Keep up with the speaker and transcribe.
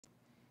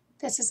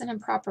This is an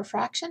improper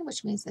fraction,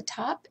 which means the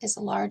top is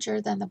larger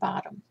than the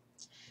bottom.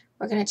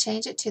 We're going to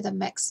change it to the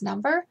mixed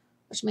number,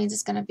 which means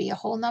it's going to be a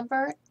whole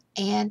number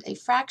and a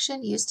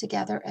fraction used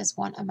together as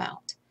one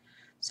amount.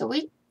 So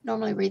we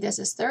normally read this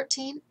as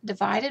 13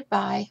 divided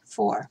by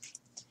 4.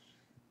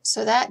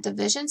 So that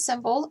division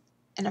symbol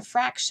and a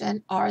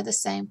fraction are the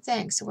same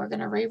thing. So we're going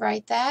to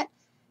rewrite that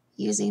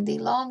using the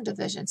long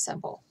division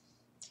symbol.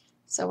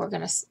 So we're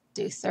going to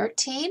do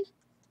 13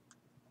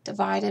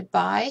 divided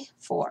by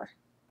 4.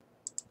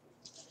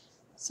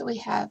 So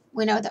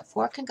we know that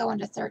 4 can go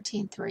into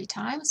 13 3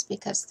 times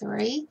because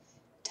 3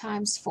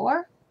 times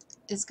 4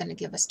 is going to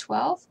give us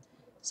 12.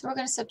 So we're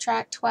going to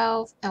subtract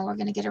 12 and we're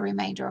going to get a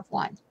remainder of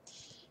 1.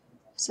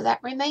 So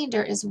that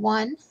remainder is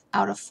 1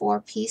 out of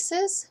 4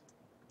 pieces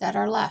that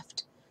are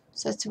left.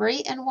 So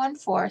 3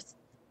 1/4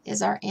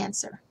 is our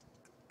answer.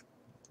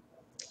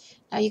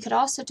 Now you could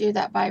also do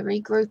that by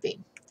regrouping.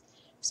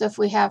 So if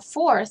we have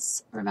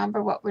fourths,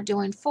 remember what we're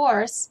doing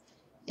fourths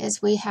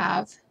is we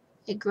have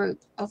a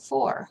group of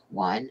 4.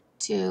 1,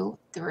 2,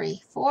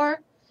 3,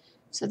 4.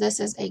 So this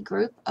is a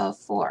group of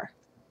 4.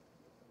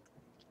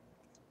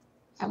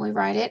 And we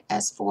write it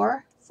as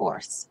 4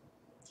 fourths.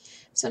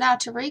 So now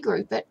to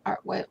regroup it,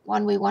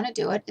 one way we want to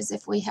do it is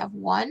if we have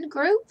one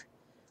group,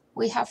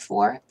 we have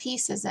 4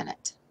 pieces in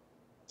it.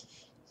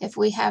 If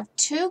we have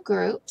 2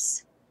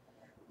 groups,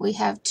 we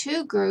have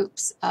 2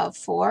 groups of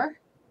 4.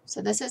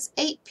 So this is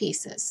 8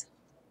 pieces.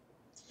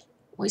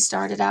 We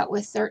started out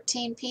with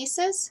 13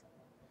 pieces.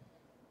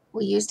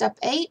 We used up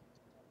 8,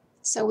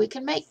 so we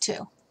can make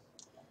 2.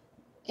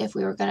 If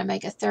we were going to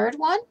make a third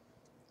one,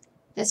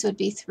 this would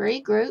be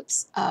 3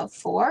 groups of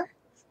 4.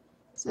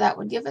 So that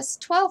would give us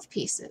 12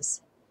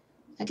 pieces.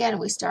 Again,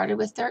 we started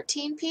with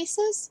 13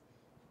 pieces.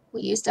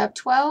 We used up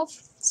 12,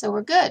 so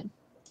we're good.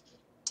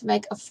 To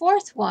make a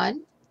fourth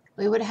one,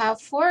 we would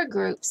have 4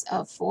 groups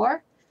of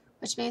 4,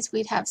 which means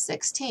we'd have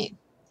 16.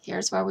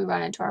 Here's where we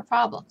run into our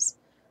problems.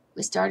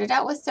 We started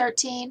out with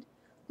 13.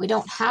 We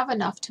don't have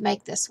enough to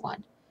make this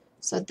one.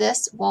 So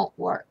this won't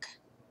work.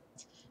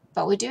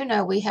 But we do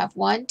know we have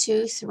 1,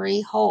 2,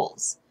 3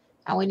 holes.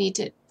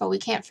 And but we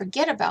can't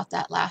forget about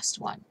that last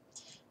one.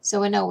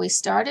 So we know we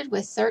started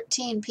with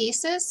 13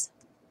 pieces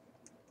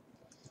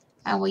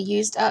and we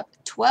used up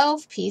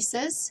 12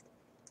 pieces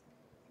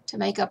to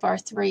make up our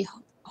 3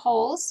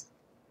 holes.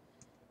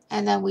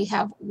 And then we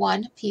have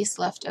 1 piece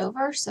left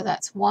over, so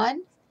that's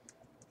 1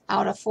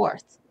 out of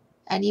 4th.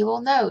 And you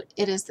will note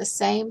it is the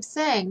same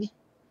thing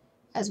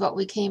as what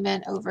we came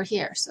in over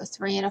here. So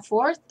 3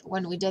 1/4,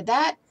 when we did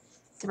that,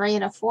 3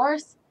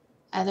 1/4,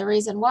 and the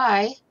reason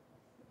why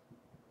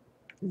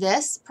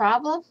this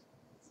problem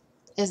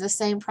is the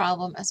same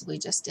problem as we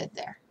just did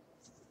there.